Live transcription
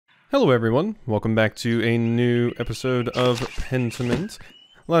Hello everyone, welcome back to a new episode of Pentiment.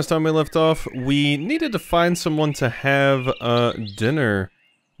 Last time we left off, we needed to find someone to have dinner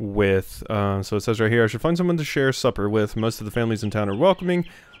with. So it says right here, I should find someone to share supper with. Most of the families in town are welcoming.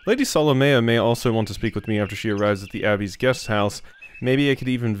 Lady Solomea may also want to speak with me after she arrives at the Abbey's guest house. Maybe I could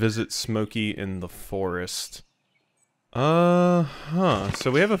even visit Smokey in the forest. So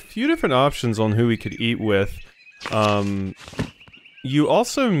we have a few different options on who we could eat with. You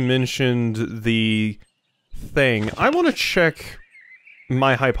also mentioned the thing. I want to check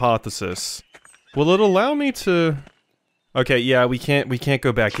my hypothesis. Will it allow me to... Okay, yeah, we can't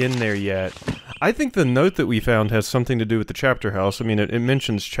go back in there yet. I think the note that we found has something to do with the chapter house. I mean, it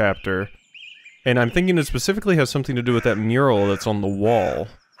mentions chapter. And I'm thinking it specifically has something to do with that mural that's on the wall.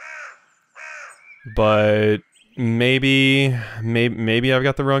 But maybe I've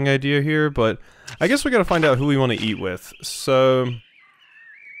got the wrong idea here, but I guess we gotta find out who we want to eat with. So,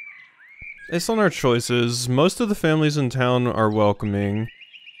 based on our choices, most of the families in town are welcoming.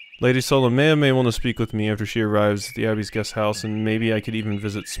 Lady Solomea may want to speak with me after she arrives at the Abbey's guest house, and maybe I could even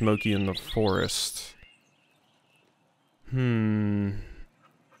visit Smokey in the forest. Lady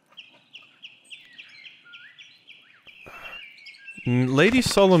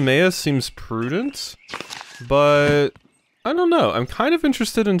Solomea seems prudent, but I don't know. I'm kind of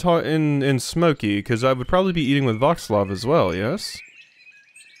interested in Smokey, because I would probably be eating with Voxlov as well, yes?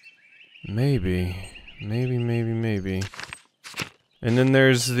 Maybe. And then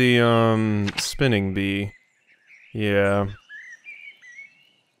there's the, spinning bee. Yeah.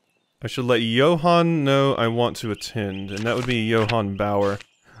 I should let Johann know I want to attend, and that would be Johann Bauer.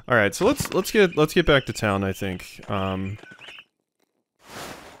 Alright, so let's get back to town, I think. And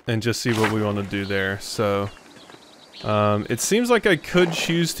just see what we want to do there, so... it seems like I could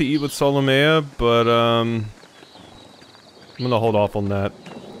choose to eat with Solomea, but, I'm gonna hold off on that.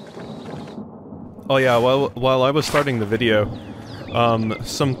 Oh yeah, while I was starting the video,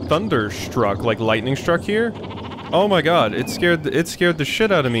 some thunder struck, like lightning struck here. Oh my god, it scared the shit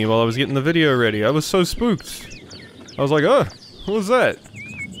out of me while I was getting the video ready. I was so spooked. I was like, oh, what was that?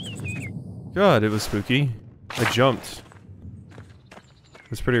 God, it was spooky. I jumped.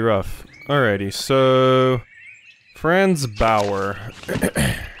 It's pretty rough. Alrighty, so... Franz Bauer.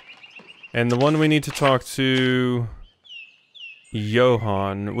 And the one we need to talk to...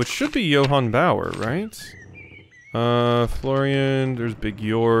 Johann, which should be Johann Bauer, right? Florian, there's Big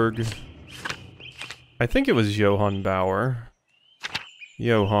Jorg. I think it was Johann Bauer.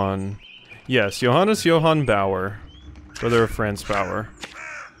 Johann. Yes, Johannes Johann Bauer. Brother of Franz Bauer.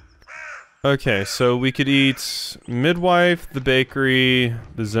 Okay, so we could eat Midwife, the bakery,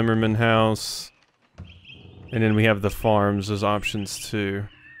 the Zimmerman house, and then we have the farms as options too.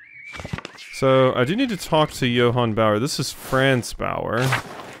 So, I do need to talk to Johann Bauer. This is Franz Bauer.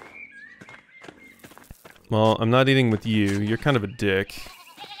 Well, I'm not eating with you. You're kind of a dick.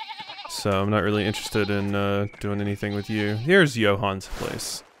 So, I'm not really interested in doing anything with you. Here's Johann's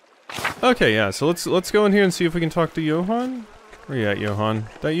place. Okay, yeah, so let's go in here and see if we can talk to Johann. Where you at, Johann?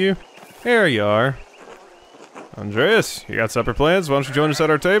 That you? There you are. Andreas, you got supper plans? Why don't you join us at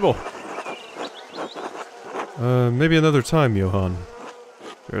our table? Maybe another time, Johann.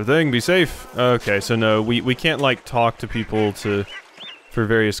 Sure thing, be safe. Okay, so no, we can't, like, talk to people for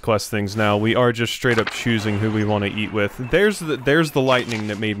various quest things now. We are just straight up choosing who we want to eat with. There's the lightning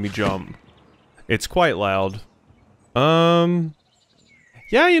that made me jump. It's quite loud. Yeah,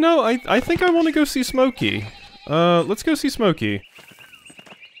 you know, I think I want to go see Smokey. Let's go see Smokey.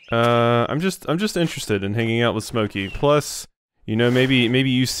 I'm just interested in hanging out with Smokey. Plus, you know, maybe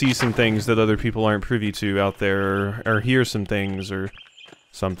you see some things that other people aren't privy to out there, or hear some things, or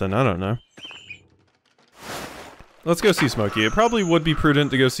something, I don't know. Let's go see Smokey. It probably would be prudent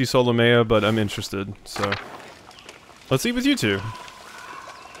to go see Solomea, but I'm interested, so... Let's eat with you two.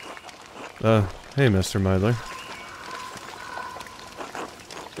 Hey, Mr. Maler.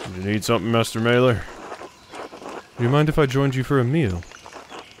 You need something, Mr. Maler? Do you mind if I joined you for a meal?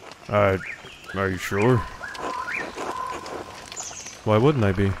 Are you sure? Why wouldn't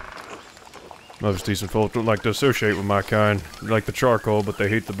I be? Most decent folk don't like to associate with my kind. They like the charcoal, but they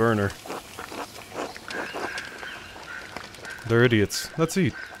hate the burner. They're idiots. Let's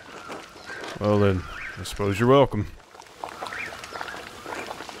eat. Well then, I suppose you're welcome.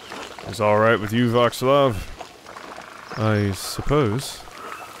 Is alright with you, Voxlov? I suppose.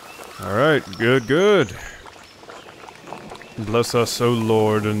 Alright, good. Bless us, O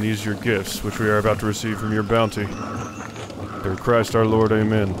Lord, and these your gifts, which we are about to receive from your bounty. Through Christ our Lord,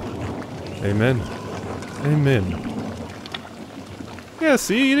 amen. Amen. Amen. Yeah,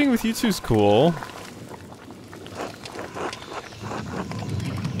 see, eating with you two's cool.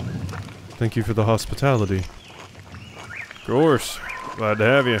 Thank you for the hospitality. Of course. Glad to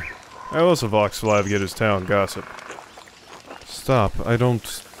have you. How else will Voxlive get his town gossip? Stop, I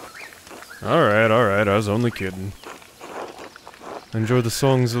don't... Alright, I was only kidding. I enjoy the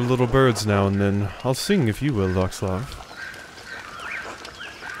songs of little birds now and then. I'll sing if you will, Voxlav.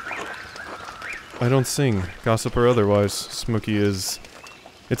 I don't sing, gossip or otherwise. Smokey is...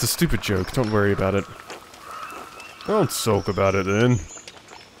 It's a stupid joke, don't worry about it. Don't sulk about it then.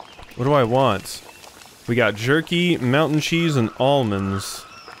 What do I want? We got jerky, mountain cheese, and almonds.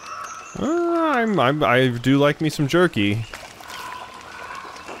 I do like me some jerky.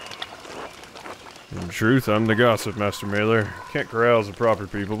 In truth, I'm the gossip, Master Maler. Can't carouse the proper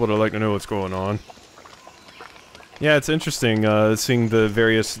people, but I like to know what's going on. Yeah, it's interesting, seeing the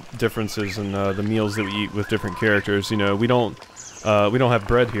various differences in the meals that we eat with different characters. You know, we don't have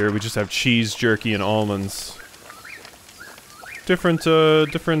bread here, we just have cheese, jerky, and almonds. Different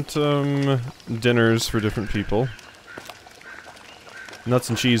dinners for different people. Nuts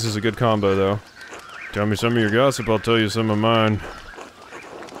and cheese is a good combo, though. Tell me some of your gossip, I'll tell you some of mine.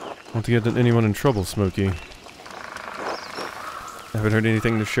 Want to get anyone in trouble, Smokey? I haven't heard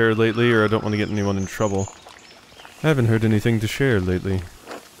anything to share lately, or I don't want to get anyone in trouble. I haven't heard anything to share lately.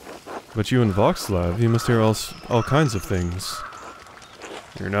 But you and Voxlav, you must hear all kinds of things.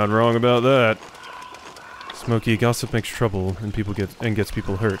 You're not wrong about that. Smokey, gossip makes trouble, and gets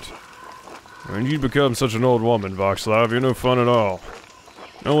people hurt. When you become such an old woman, Voxlav, you're no fun at all.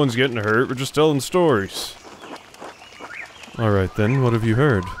 No one's getting hurt, we're just telling stories. Alright then, what have you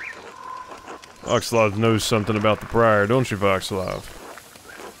heard? Voxlav knows something about the Prior, don't you, Voxlav?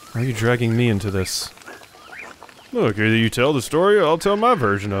 Why are you dragging me into this? Look, either you tell the story, or I'll tell my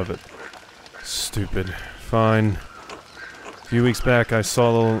version of it. Stupid. Fine. A few weeks back, I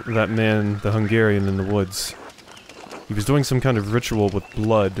saw that man, the Hungarian, in the woods. He was doing some kind of ritual with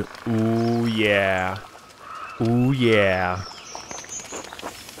blood. Ooh, yeah. Ooh, yeah.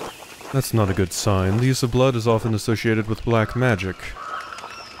 That's not a good sign. The use of blood is often associated with black magic.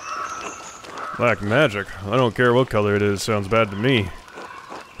 Black magic? I don't care what color it is, sounds bad to me.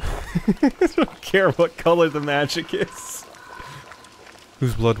 I don't care what color the magic is.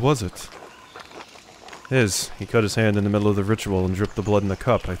 Whose blood was it? His. He cut his hand in the middle of the ritual and dripped the blood in the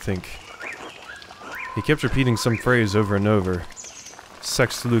cup, I think. He kept repeating some phrase over and over.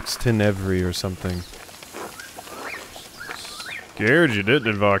 Sex lux tenebri or something. Scared you,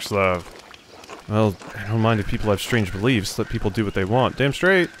 didn't it, Voxlav? Well, I don't mind if people have strange beliefs. Let people do what they want. Damn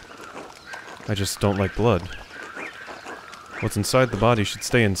straight. I just don't like blood. What's inside the body should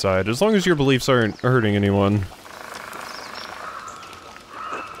stay inside, as long as your beliefs aren't hurting anyone.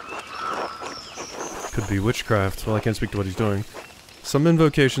 Could be witchcraft. Well, I can't speak to what he's doing. Some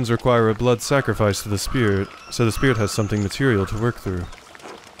invocations require a blood sacrifice to the spirit, so the spirit has something material to work through.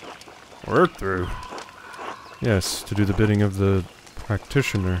 Work through? Yes, to do the bidding of the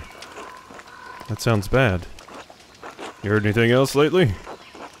practitioner. That sounds bad. You heard anything else lately?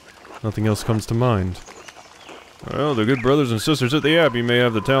 Nothing else comes to mind. Well, the good brothers and sisters at the Abbey may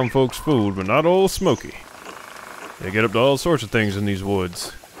have the town folks fooled, but not old Smokey. They get up to all sorts of things in these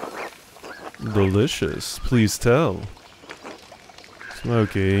woods. Delicious. Please tell.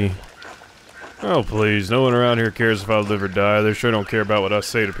 Smokey. Oh, please. No one around here cares if I live or die. They sure don't care about what I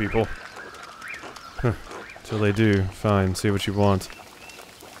say to people. Huh. Till they do. Fine. Say what you want.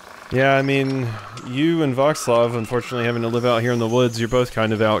 Yeah, I mean, you and Voxlav, unfortunately, having to live out here in the woods, you're both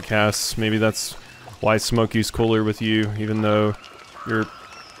kind of outcasts. Maybe that's why Smokey's cooler with you, even though you're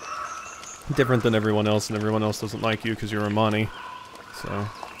different than everyone else, and everyone else doesn't like you because you're Romani. So.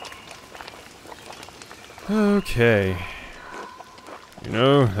 Okay. You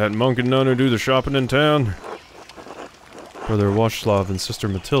know, that monk and nun who do the shopping in town? Brother Waszlaw and Sister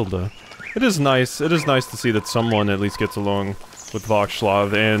Matilda. It is nice to see that someone at least gets along with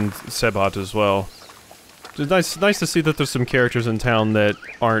Voxlav and Sebat as well. It's nice to see that there's some characters in town that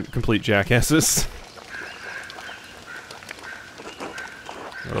aren't complete jackasses.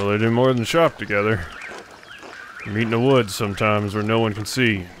 Well, they do more than shop together. Meet in the woods sometimes where no one can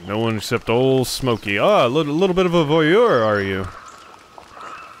see. No one except old Smokey. Ah, a little bit of a voyeur, are you?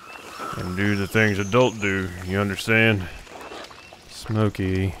 And do the things adults do, you understand?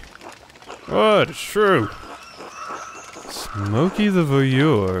 Smokey. What? It's true. Smokey the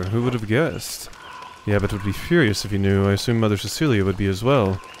voyeur, who would have guessed? The abbot would be furious if he knew. I assume Mother Cecilia would be as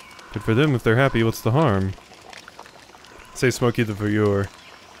well. Good for them if they're happy, what's the harm? Say Smokey the voyeur.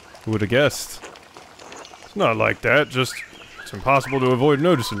 Who would have guessed? It's not like that, just it's impossible to avoid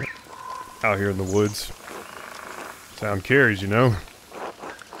noticing it. Out here in the woods. Sound carries, you know.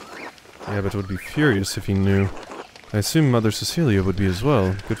 The abbot would be furious if he knew. I assume Mother Cecilia would be as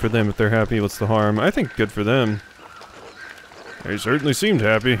well. Good for them if they're happy, what's the harm? I think good for them. They certainly seemed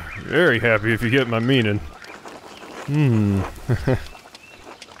happy. Very happy if you get my meaning.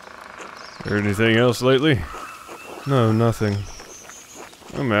 Heard anything else lately? No, nothing.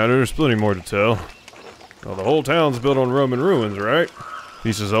 No matter, there's plenty more to tell. Well, the whole town's built on Roman ruins, right?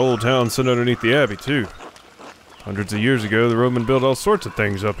 Pieces of old town sit underneath the abbey, too. Hundreds of years ago, the Roman built all sorts of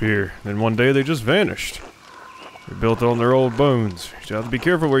things up here. Then one day they just vanished. They're built on their old bones. You have to be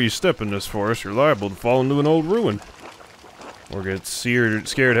careful where you step in this forest. You're liable to fall into an old ruin. Or get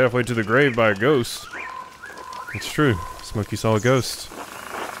scared halfway to the grave by a ghost. It's true. Smokey saw a ghost.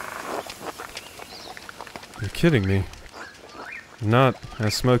 You're kidding me. Not,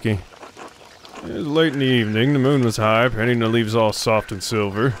 as Smokey. It was late in the evening. The moon was high, painting the leaves all soft and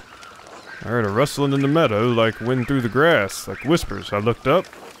silver. I heard a rustling in the meadow like wind through the grass, like whispers. I looked up.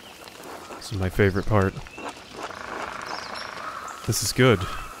 This is my favorite part. This is good.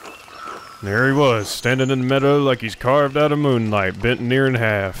 And there he was, standing in the meadow like he's carved out of moonlight, bent near in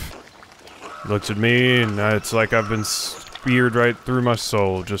half. He looks at me, and it's like I've been speared right through my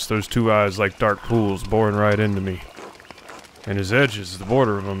soul. Just those two eyes like dark pools boring right into me. And his edges, the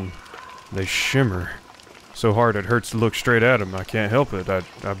border of them, they shimmer. So hard it hurts to look straight at him. I can't help it.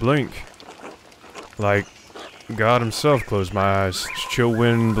 I blink. Like God himself closed my eyes. His chill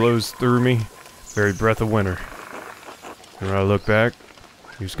wind blows through me. Very breath of winter. And when I look back,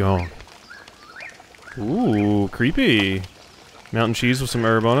 he's gone. Ooh, creepy. Mountain cheese with some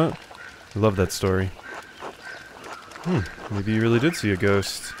herb on it. I love that story. Maybe you really did see a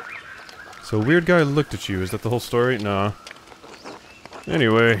ghost. So a weird guy looked at you. Is that the whole story? Nah.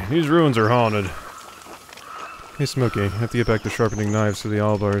 Anyway, these ruins are haunted. Hey, Smokey, I have to get back to sharpening knives for the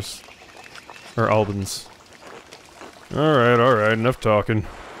albars. Or albans. Alright, enough talking.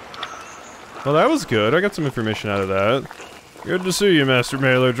 Well, that was good. I got some information out of that. Good to see you, Master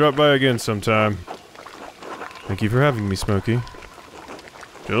Maler. Drop by again sometime. Thank you for having me, Smokey.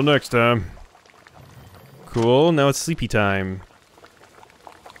 Till next time. Cool, now it's sleepy time.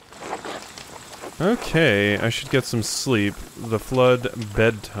 Okay, I should get some sleep. The flood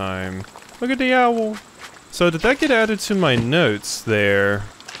bedtime. Look at the owl. So did that get added to my notes there?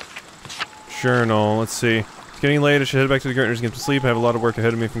 Journal, let's see. It's getting late, I should head back to the gardener's and get to sleep. I have a lot of work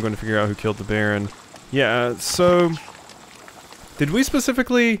ahead of me if I'm going to figure out who killed the Baron. Yeah, so... Did we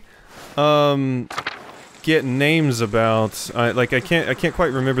specifically, get names about... I can't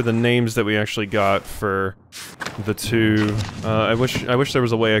quite remember the names that we actually got for the two. I wish there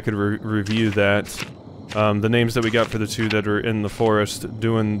was a way I could review that. The names that we got for the two that are in the forest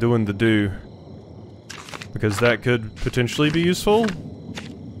doing the do. Because that could potentially be useful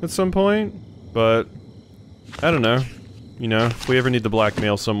at some point, but I don't know. You know, if we ever need to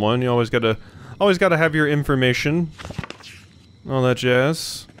blackmail someone, you always gotta have your information. All that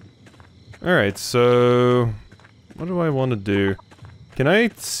jazz. Alright, so... what do I want to do? Can I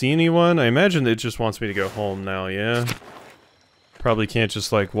see anyone? I imagine it just wants me to go home now, yeah? Probably can't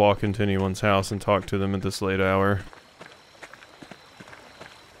just, like, walk into anyone's house and talk to them at this late hour.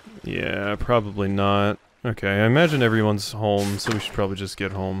 Yeah, probably not. Okay, I imagine everyone's home, so we should probably just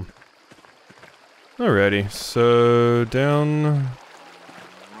get home. Alrighty, so... down...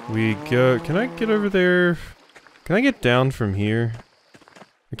 we go... Can I get over there? Can I get down from here?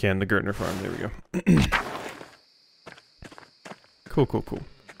 I can, the Gertner farm, there we go. Cool.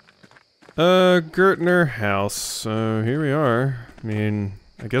 Gertner house, so here we are. I mean,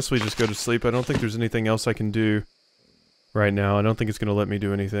 I guess we just go to sleep. I don't think there's anything else I can do right now. I don't think it's gonna let me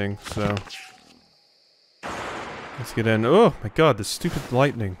do anything, so... let's get in. Oh my god, this stupid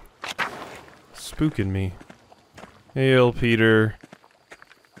lightning. Spooking me. Hail, Peter.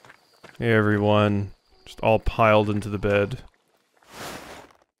 Hey, everyone. Just all piled into the bed.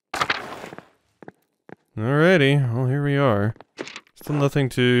 Alrighty, well here we are. Still nothing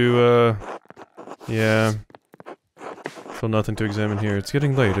to, yeah. Still nothing to examine here. It's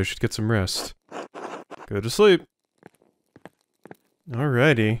getting late, I should get some rest. Go to sleep.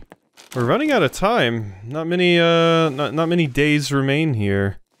 Alrighty. We're running out of time. Not many, not many days remain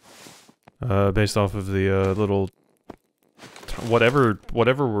here. Based off of the, little... whatever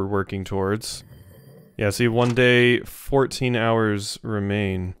we're working towards. Yeah, see, 1 day, 14 hours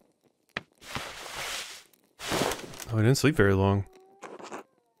remain. Oh, I didn't sleep very long.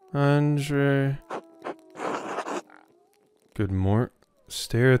 Andre... Good morning.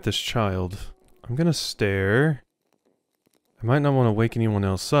 Stare at this child. I'm gonna stare. I might not want to wake anyone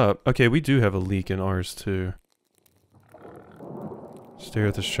else up. Okay, we do have a leak in ours, too. Stare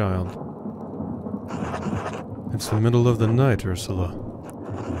at this child. It's the middle of the night, Ursula.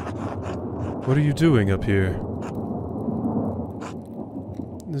 What are you doing up here?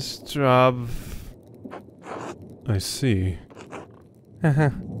 This job... I see. Haha.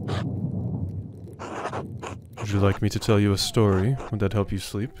 Would you like me to tell you a story? Would that help you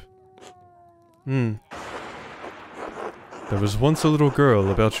sleep? There was once a little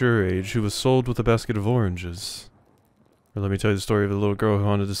girl about your age who was sold with a basket of oranges. Or let me tell you the story of a little girl who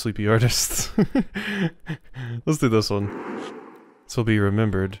wanted a sleepy artist. Let's do this one. This will be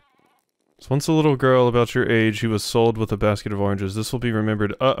remembered. There's once a little girl about your age who was sold with a basket of oranges. This will be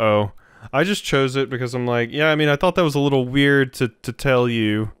remembered. Uh-oh. I just chose it because I'm like, yeah, I mean, I thought that was a little weird to tell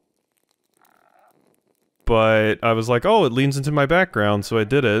you. But I was like, oh, it leans into my background, so I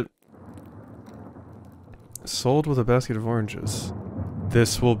did it. Sold with a basket of oranges.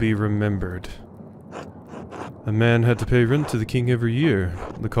 This will be remembered. A man had to pay rent to the king every year.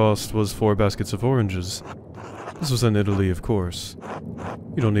 The cost was 4 baskets of oranges. This was in Italy, of course.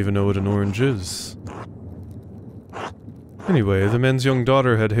 You don't even know what an orange is. Anyway, the man's young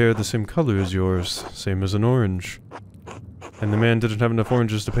daughter had hair the same color as yours, same as an orange. And the man didn't have enough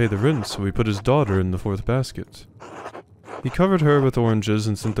oranges to pay the rent, so he put his daughter in the 4th basket. He covered her with oranges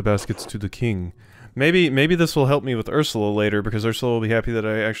and sent the baskets to the king. Maybe this will help me with Ursula later, because Ursula will be happy that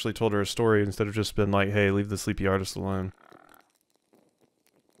I actually told her a story instead of just been like, hey, leave the sleepy artist alone.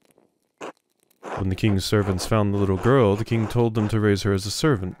 When the king's servants found the little girl, the king told them to raise her as a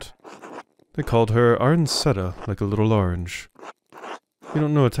servant. They called her Arancetta, like a little orange. You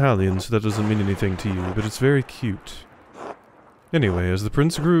don't know Italian, so that doesn't mean anything to you, but it's very cute. Anyway, as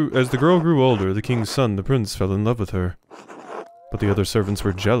the girl grew older, the king's son, the prince, fell in love with her. But the other servants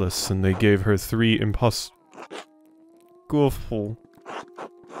were jealous, and they gave her 3 impossible.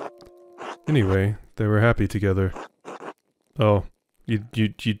 Anyway, they were happy together. Oh, you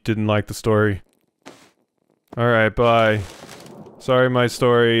didn't like the story. Alright, bye. Sorry my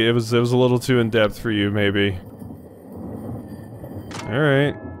story, it was a little too in-depth for you, maybe.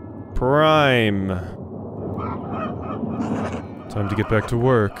 Alright. Prime. Time to get back to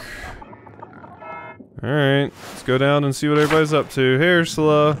work. Alright, let's go down and see what everybody's up to. Hey,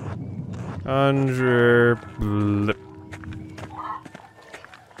 Ursula.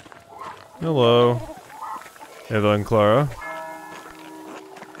 Hello. Eva and Clara.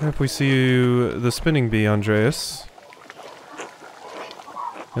 I hope we see you the spinning bee, Andreas.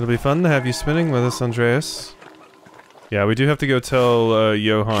 It'll be fun to have you spinning with us, Andreas. Yeah, we do have to go tell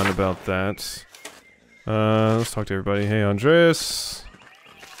Johann about that. Let's talk to everybody. Hey, Andreas.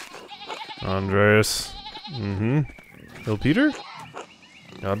 Andreas. Bill Peter?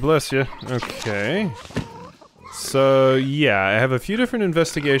 God bless you. Okay. So, yeah, I have a few different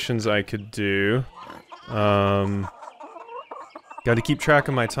investigations I could do. Gotta keep track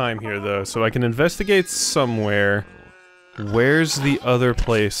of my time here, though, so I can investigate somewhere. Where's the other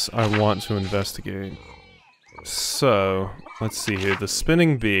place I want to investigate? So, let's see here. The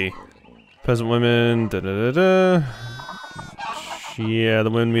spinning bee. Peasant women, da-da-da-da. Yeah, the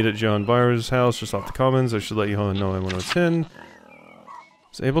women meet at John Byer's house, just off the commons. I should let you all know I'm 110.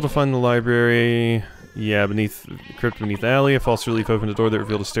 Was able to find the library. Yeah, crypt beneath the alley. A false relief opened a door that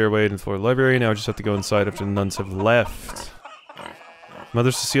revealed a stairway into the floor of the library. Now I just have to go inside after the nuns have left.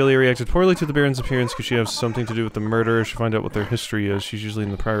 Mother Cecilia reacted poorly to the Baron's appearance. Could she have something to do with the murder? I should find out what their history is. She's usually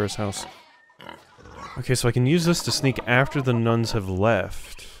in the prioress house. Okay, so I can use this to sneak after the nuns have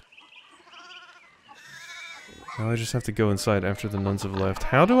left. Now I just have to go inside after the nuns have left.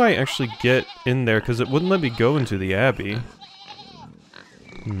 How do I actually get in there? Because it wouldn't let me go into the abbey.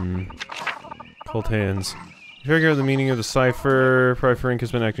 Cold hands. Figure out the meaning of the cipher. Probably Frank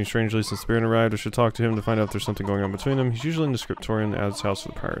has been acting strangely since the Baron arrived. I should talk to him to find out if there's something going on between them. He's usually in the scriptorium at his house or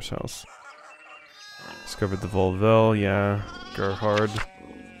the prior's house. Discovered the Volvel, yeah. Gerhard.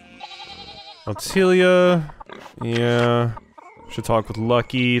 Altilia, yeah. Should talk with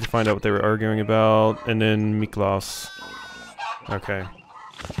Lucky to find out what they were arguing about. And then Miklas. Okay.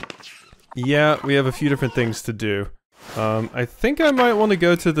 Yeah, we have a few different things to do. I think I might want to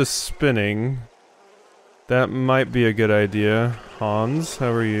go to the spinning. That might be a good idea. Hans,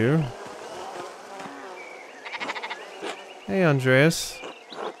 how are you? Hey, Andreas.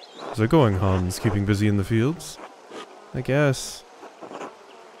 How's it going, Hans? Keeping busy in the fields? I guess.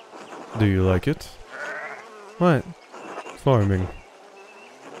 Do you like it? What? Farming.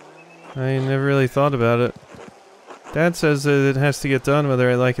 I never really thought about it. Dad says that it has to get done whether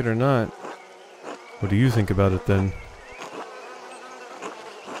I like it or not. What do you think about it then?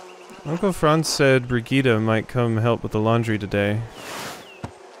 Uncle Franz said Brigitte might come help with the laundry today.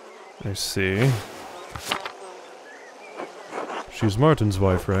 I see. She's Martin's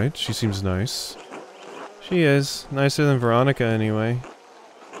wife, right? She seems nice. She is. Nicer than Veronica, anyway.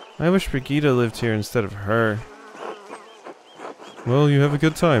 I wish Brigitte lived here instead of her. Well, you have a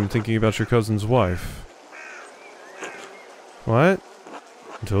good time thinking about your cousin's wife. What?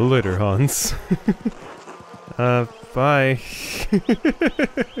 Until later, Hans. Bye.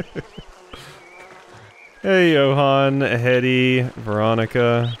 Hey, Johan, Hetty,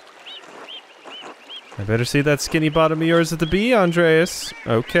 Veronica. I better see that skinny bottom of yours at the bee, Andreas.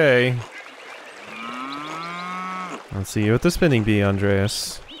 Okay. I'll see you at the spinning bee,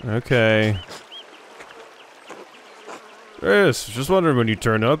 Andreas. Okay. Chris, just wondering when you'd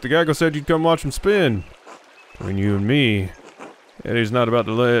turn up. The gaggle said you'd come watch him spin. Between you and me, Eddie's not about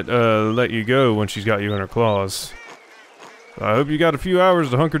to let you go when she's got you in her claws. I hope you got a few hours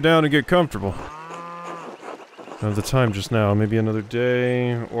to hunker down and get comfortable. I have the time just now, maybe another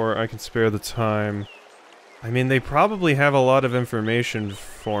day, or I can spare the time. I mean, they probably have a lot of information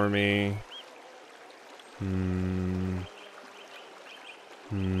for me.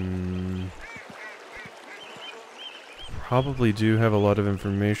 Probably do have a lot of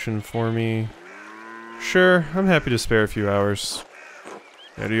information for me. Sure, I'm happy to spare a few hours.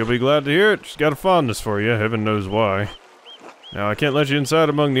 Eddie, you'll be glad to hear it. She's got a fondness for you, heaven knows why. Now, I can't let you inside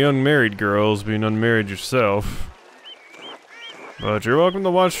among the unmarried girls, being unmarried yourself. But you're welcome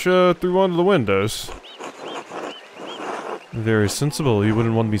to watch through one of the windows. Very sensible. You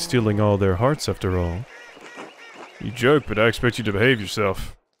wouldn't want to be stealing all their hearts, after all. You joke, but I expect you to behave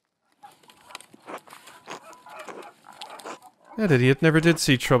yourself. That idiot never did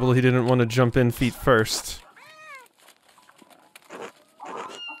see trouble. He didn't want to jump in feet first.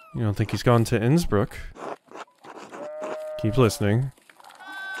 You don't think he's gone to Innsbruck? Keep listening.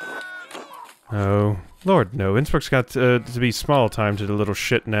 Oh, Lord, no. Innsbruck's got to be small time to the little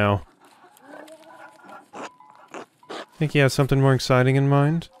shit now. Think he has something more exciting in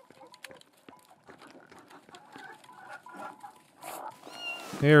mind?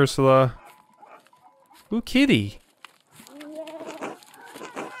 Hey, Ursula. Ooh, kitty.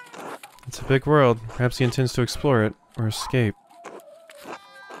 It's a big world. Perhaps he intends to explore it, or escape.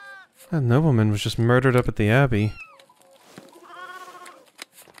 That nobleman was just murdered up at the Abbey.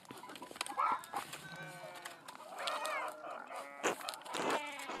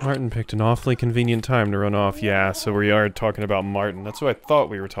 Martin picked an awfully convenient time to run off. Yeah, so we are talking about Martin. That's what I thought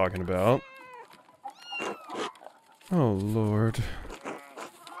we were talking about. Oh, Lord.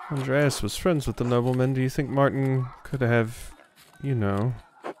 Andreas was friends with the nobleman. Do you think Martin could have, you know...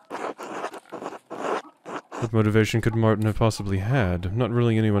 What motivation could Martin have possibly had? I'm not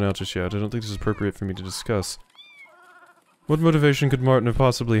ruling anyone out just yet. I don't think this is appropriate for me to discuss. What motivation could Martin have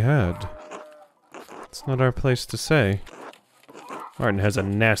possibly had? It's not our place to say. Martin has a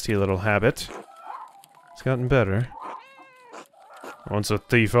nasty little habit. It's gotten better. Once a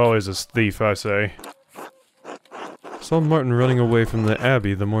thief, always a thief, I say. I saw Martin running away from the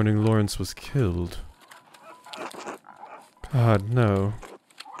Abbey the morning Lawrence was killed. God, no.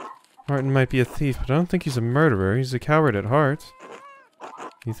 Martin might be a thief, but I don't think he's a murderer. He's a coward at heart.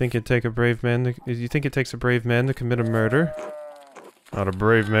 You think it'd take a brave man to... You think it takes a brave man to commit a murder? Not a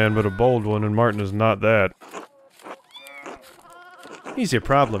brave man, but a bold one, and Martin is not that. Easy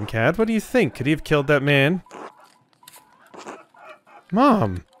problem, Cat. What do you think? Could he have killed that man?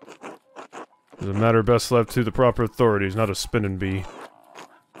 Mom! It's a matter best left to the proper authorities, not a spinning bee.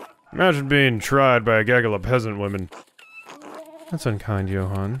 Imagine being tried by a gaggle of peasant women. That's unkind,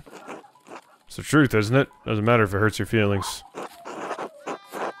 Johann. It's the truth, isn't it? Doesn't matter if it hurts your feelings.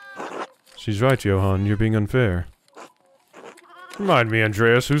 She's right, Johann. You're being unfair. Remind me,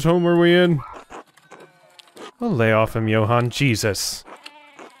 Andreas, whose home were we in? Well, lay off him, Johann. Jesus.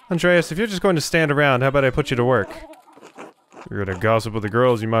 Andreas, if you're just going to stand around, how about I put you to work? You're gonna gossip with the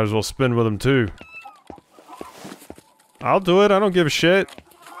girls, you might as well spin with them too. I'll do it, I don't give a shit.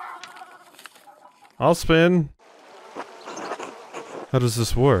 I'll spin. How does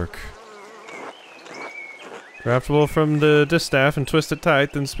this work? Grab wool from the distaff and twist it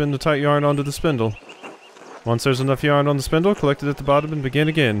tight, then spin the tight yarn onto the spindle. Once there's enough yarn on the spindle, collect it at the bottom and begin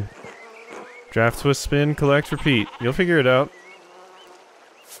again. Draft, twist, spin, collect, repeat. You'll figure it out.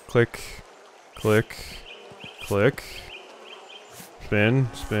 Click, click, click. Spin,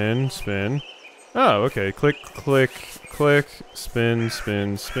 spin, spin. Oh, okay. Click, click, click, spin,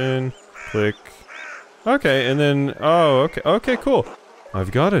 spin, spin, click. Okay, and then... Oh, okay, okay, cool.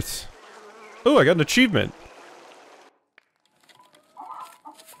 I've got it. Oh, I got an achievement.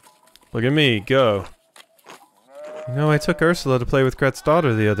 Look at me, go. You know, I took Ursula to play with Gret's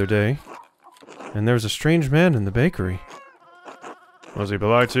daughter the other day. And there was a strange man in the bakery. Was he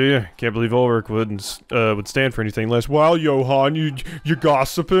polite to you? Can't believe Ulrich would stand for anything less. Wow, Johann, you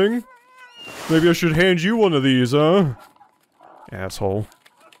gossiping? Maybe I should hand you one of these, huh? Asshole.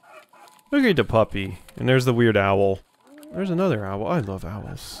 Look at the puppy. And there's the weird owl. There's another owl. I love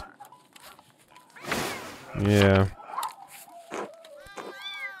owls. Yeah.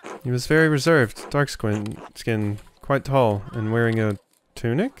 He was very reserved, dark skin, quite tall, and wearing a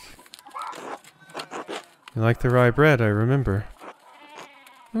tunic? You like the rye bread, I remember.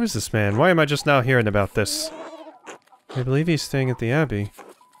 Who is this man? Why am I just now hearing about this? I believe he's staying at the Abbey.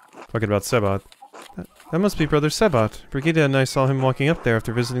 Talking about Sebat. That must be Brother Sebat. Brigida and I saw him walking up there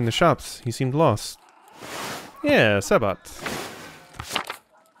after visiting the shops. He seemed lost. Yeah, Sebat.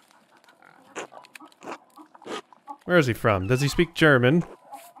 Where is he from? Does he speak German?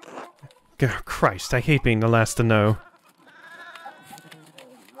 God, Christ, I hate being the last to know.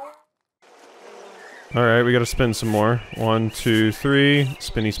 Alright, we gotta spin some more. 1, 2, 3.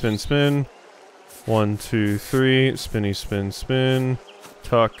 Spinny, spin, spin. 1, 2, 3. Spinny, spin, spin.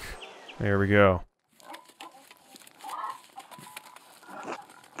 Tuck. There we go.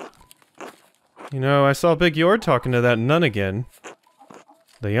 You know, I saw Big Yord talking to that nun again.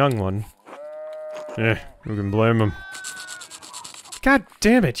 The young one. Who can blame him? God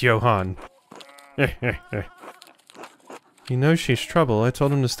damn it, Johann! He knows she's trouble. I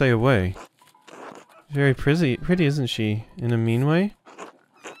told him to stay away. Very pretty, isn't she? In a mean way?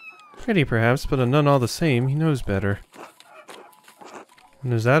 Pretty, perhaps, but a nun all the same. He knows better.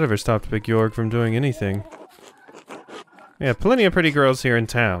 When has that ever stopped Big Yorg from doing anything? Yeah, plenty of pretty girls here in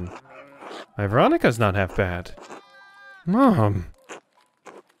town. My Veronica's not half bad. Mom!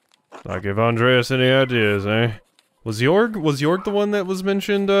 Not give Andreas any ideas, eh? Was Yorg the one that was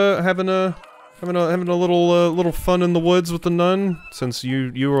mentioned, having a little fun in the woods with the nun? Since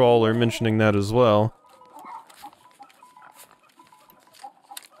you all are mentioning that as well.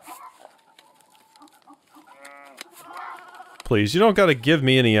 Please, you don't gotta give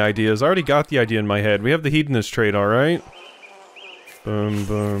me any ideas. I already got the idea in my head. We have the hedonist trait, alright? Boom,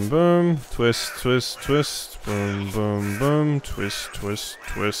 boom, boom. Twist, twist, twist. Boom, boom, boom. Twist, twist,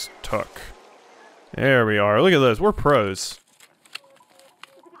 twist. Tuck. There we are. Look at this. We're pros.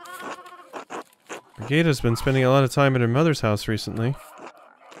 Brigida's been spending a lot of time at her mother's house recently.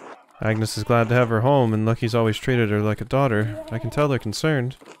 Agnes is glad to have her home, and Lucky's always treated her like a daughter. I can tell they're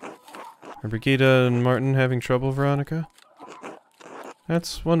concerned. Are Brigida and Martin having trouble, Veronica?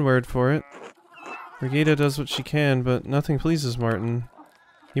 That's one word for it. Brigida does what she can, but nothing pleases Martin.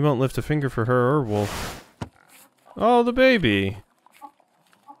 He won't lift a finger for her or Wolf. Oh, the baby!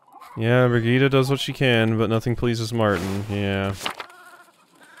 Yeah, Brigida does what she can, but nothing pleases Martin. Yeah.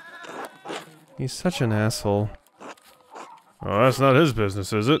 He's such an asshole. Oh, that's not his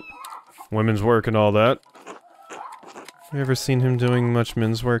business, is it? Women's work and all that. Have you ever seen him doing much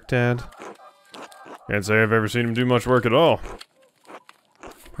men's work, Dad? Can't say I've ever seen him do much work at all.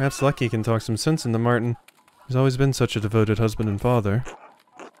 Perhaps Lucky can talk some sense into Martin. He's always been such a devoted husband and father.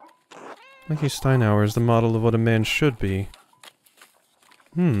 Lucky Steinhauer is the model of what a man should be.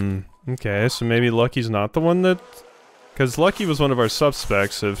 Okay, so maybe Lucky's not the one that... Because Lucky was one of our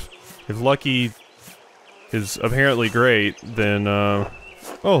suspects. If Lucky is apparently great, then, oh,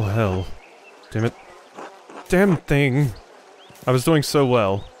 hell. Damn it. Damn thing! I was doing so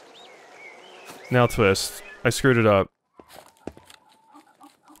well. Now twist. I screwed it up.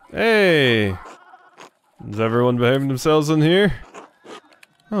 Hey! Is everyone behaving themselves in here?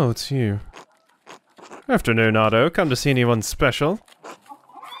 Oh, it's you. Afternoon, Otto. Come to see anyone special?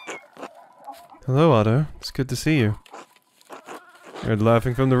 Hello, Otto. It's good to see you. Heard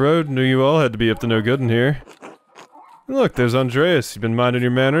laughing from the road. Knew you all had to be up to no good in here. Look, there's Andreas. You've been minding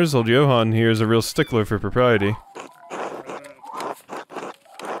your manners. Old Johann here is a real stickler for propriety.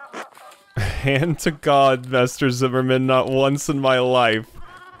 Hand to God, Master Zimmerman, not once in my life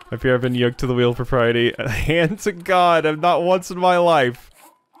have you ever been yoked to the wheel of propriety. Hand to God, I've not once in my life.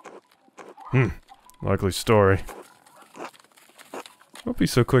 Likely story. Don't be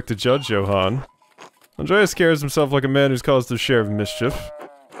so quick to judge, Johann. Andreas carries himself like a man who's caused his share of mischief.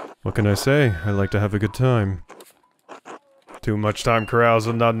 What can I say? I like to have a good time. Too much time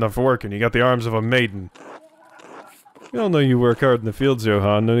carousing, not enough working. You got the arms of a maiden. We all know you work hard in the fields,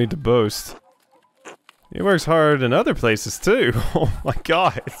 Johann. No need to boast. He works hard in other places, too. Oh my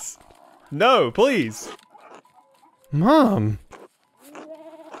god. No, please. Mom.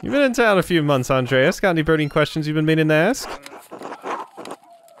 You've been in town a few months, Andreas. Got any burning questions you've been meaning to ask?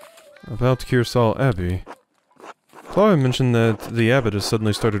 About Kiersau Abbey. Chloe mentioned that the abbot has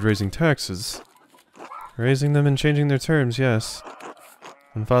suddenly started raising taxes. Raising them and changing their terms, yes.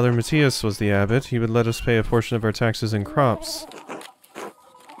 When Father Matthias was the abbot, he would let us pay a portion of our taxes in crops.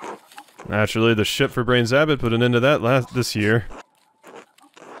 Naturally, the shit for Brains Abbot put an end to that this year.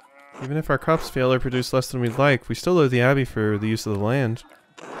 Even if our crops fail or produce less than we'd like, we still owe the abbey for the use of the land.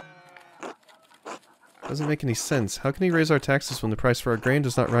 Doesn't make any sense. How can he raise our taxes when the price for our grain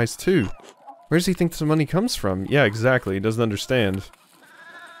does not rise too? Where does he think the money comes from? Yeah, exactly. He doesn't understand.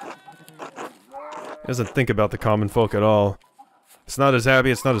 He doesn't think about the common folk at all. It's not his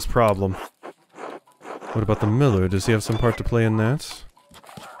abbey, it's not his problem. What about the miller? Does he have some part to play in that?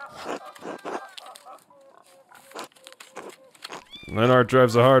 Lenhart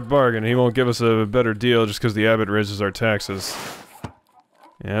drives a hard bargain. He won't give us a better deal just because the abbot raises our taxes.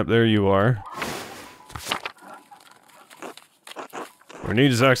 Yep, there you are. We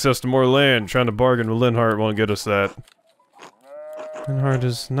need is access to more land. Trying to bargain with Lenhart won't get us that. Lenhart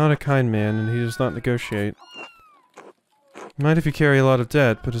is not a kind man, and he does not negotiate. He might if you carry a lot of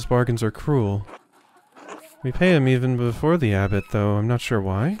debt, but his bargains are cruel. We pay him even before the abbot, though. I'm not sure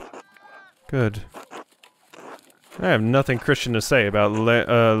why. Good. I have nothing Christian to say about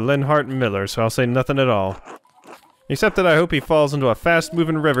Lenhart Miller, so I'll say nothing at all. Except that I hope he falls into a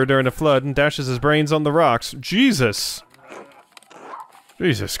fast-moving river during a flood and dashes his brains on the rocks. Jesus!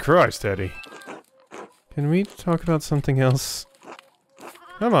 Jesus Christ, Eddie. Can we talk about something else?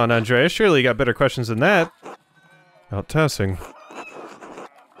 Come on, Andreas, surely you got better questions than that. About Tassing.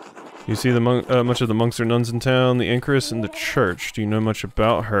 You see much of the monks or nuns in town, the anchoress, and the church. Do you know much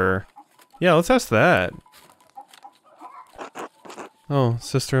about her? Yeah, let's ask that. Oh,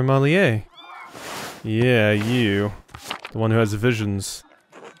 Sister Maler. Yeah, you. The one who has visions.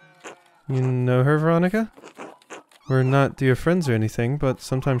 You know her, Veronica? We're not dear friends or anything, but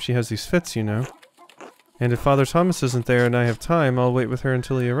sometimes she has these fits, you know. And if Father Thomas isn't there and I have time, I'll wait with her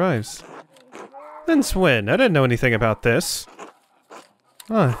until he arrives. Since when? I didn't know anything about this.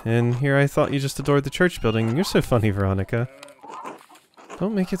 Ah, and here I thought you just adored the church building. You're so funny, Veronica.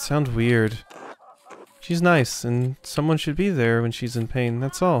 Don't make it sound weird. She's nice, and someone should be there when she's in pain,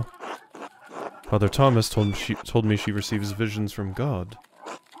 that's all. Father Thomas told me she receives visions from God.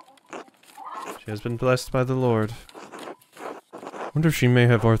 She has been blessed by the Lord. Wonder if she may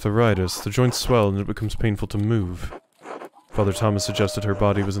have arthritis. The joints swell and it becomes painful to move. Father Thomas suggested her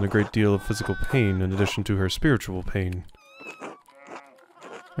body was in a great deal of physical pain in addition to her spiritual pain.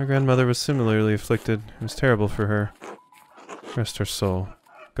 My grandmother was similarly afflicted. It was terrible for her. Rest her soul.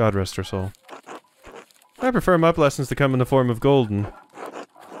 God rest her soul. I prefer my blessings to come in the form of golden.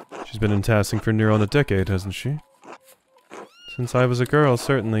 She's been in Tassing for near on a decade, hasn't she? Since I was a girl,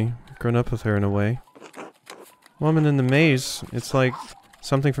 certainly. Grown up with her in a way. Woman in the maze. It's like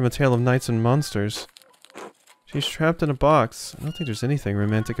something from a tale of knights and monsters. She's trapped in a box. I don't think there's anything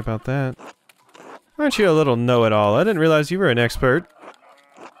romantic about that. Aren't you a little know-it-all? I didn't realize you were an expert.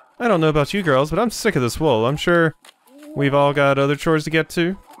 I don't know about you girls, but I'm sick of this wool. I'm sure we've all got other chores to get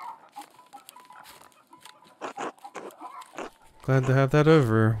to. Glad to have that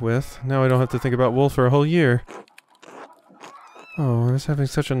over with. Now I don't have to think about wool for a whole year. Oh, I was having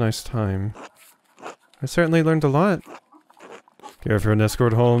such a nice time. I certainly learned a lot. Care for an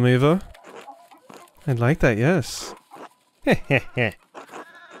escort home, Eva? I'd like that, yes. I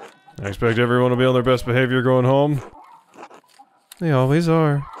expect everyone will be on their best behavior going home. They always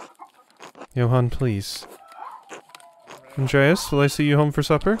are. Johann, please. Andreas, will I see you home for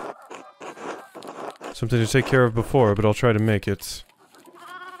supper? Something to take care of before, but I'll try to make it.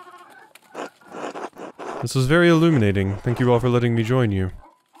 This was very illuminating. Thank you all for letting me join you.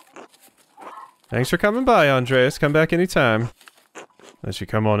 Thanks for coming by, Andreas. Come back anytime. Unless you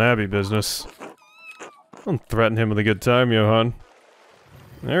come on Abbey business. Don't threaten him with a good time, Johann.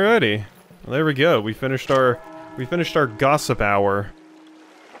 Alrighty. Well, there we go. We finished our gossip hour.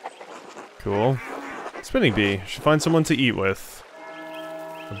 Cool. Spinning bee. Should find someone to eat with.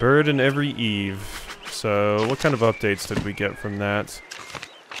 A bird in every eve. So, what kind of updates did we get from that?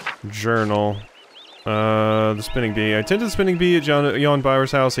 Journal. The spinning bee. I attended the spinning bee at Jan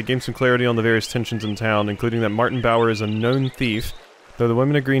Bauer's house. It gained some clarity on the various tensions in town, including that Martin Bauer is a known thief, though the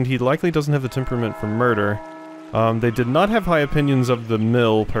women agreed he likely doesn't have the temperament for murder. They did not have high opinions of the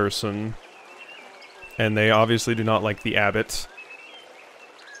mill person. And they obviously do not like the abbot.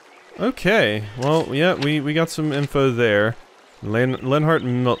 Okay, well, yeah, we got some info there. Lenhart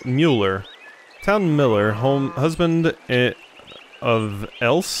Mueller. Town Miller, husband of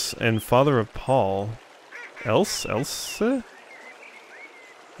Else and father of Paul. Elsa?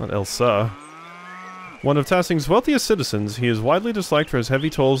 Not Elsa. One of Tassing's wealthiest citizens, he is widely disliked for his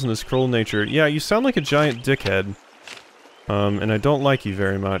heavy tolls and his cruel nature. Yeah, you sound like a giant dickhead. And I don't like you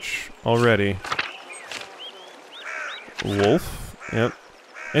very much. Already. Wolf. Yep.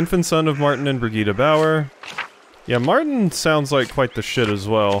 Infant son of Martin and Brigitte Bauer. Yeah, Martin sounds like quite the shit as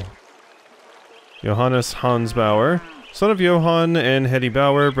well. Johannes Hans Bauer. Son of Johann and Hetty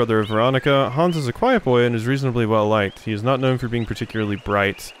Bauer, brother of Veronica. Hans is a quiet boy and is reasonably well liked. He is not known for being particularly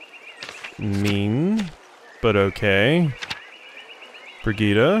bright. Mean. but okay.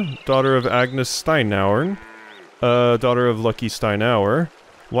 Brigida, daughter of Agnes Steinauer, daughter of Lucky Steinauer,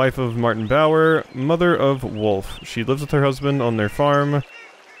 wife of Martin Bauer, mother of Wolf. She lives with her husband on their farm,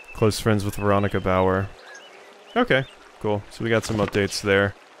 close friends with Veronica Bauer. Okay, cool. So we got some updates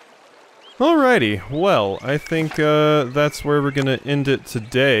there. Alrighty, well, I think that's where we're gonna end it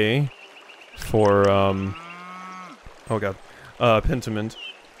today for, oh god, Pentiment.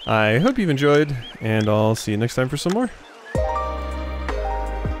 I hope you've enjoyed, and I'll see you next time for some more.